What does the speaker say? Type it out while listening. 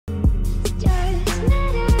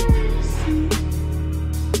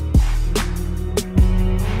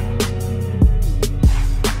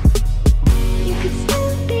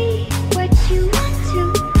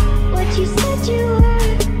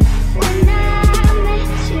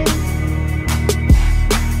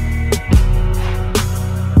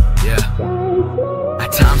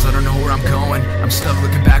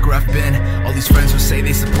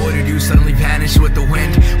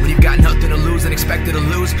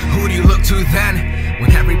Who do you look to then?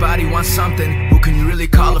 When everybody wants something, who can you really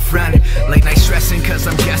call a friend? Late night stressing cause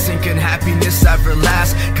I'm guessing, can happiness ever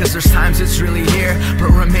last? Cause there's times it's really here, but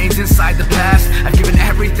remains inside the past. I've given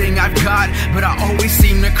everything I've got, but I always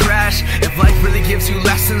seem to crash. If life really gives you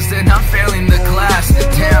lessons, then I'm failing the class.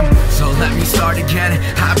 Damn, so let me start again.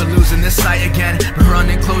 I've been losing this sight again, but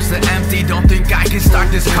running close to empty. Don't think I can start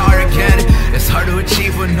this car again. It's hard to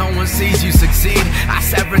achieve when no one sees you succeed. I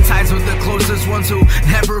sever ties with the closest ones who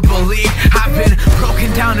never believe. I've been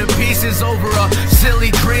broken down to pieces over a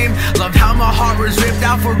silly dream. Loved how my heart was ripped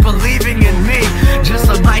out for believing in me. Just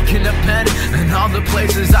a mic and a pen and all the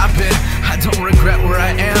places I've been. I don't regret where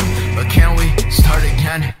I am, but can we start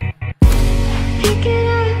again? Pick it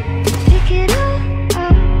up,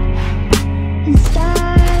 and start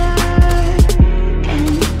again.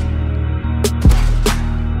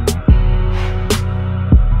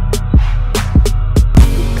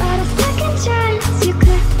 You got a second chance, you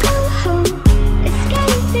could go home.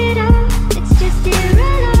 Escape it all, it's just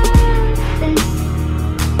irrelevant.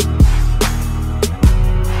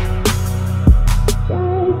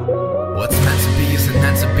 What's meant to be isn't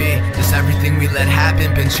meant to be. Just everything we let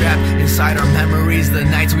happen, been trapped inside our memories. The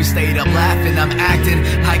nights we stayed up laughing, I'm acting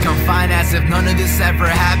like I'm fine as if none of this ever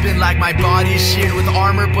happened. Like my body's sheared with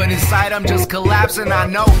armor, but inside I'm just collapsing. I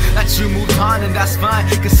know that you moved on and that's fine,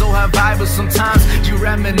 cause so have I. But sometimes you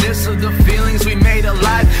reminisce of the feelings we made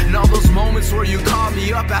alive, and all those moments where you call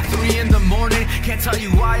me up at 3 in the morning. Can't tell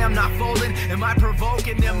you why I'm not folding. Am I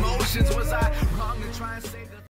provoking? Am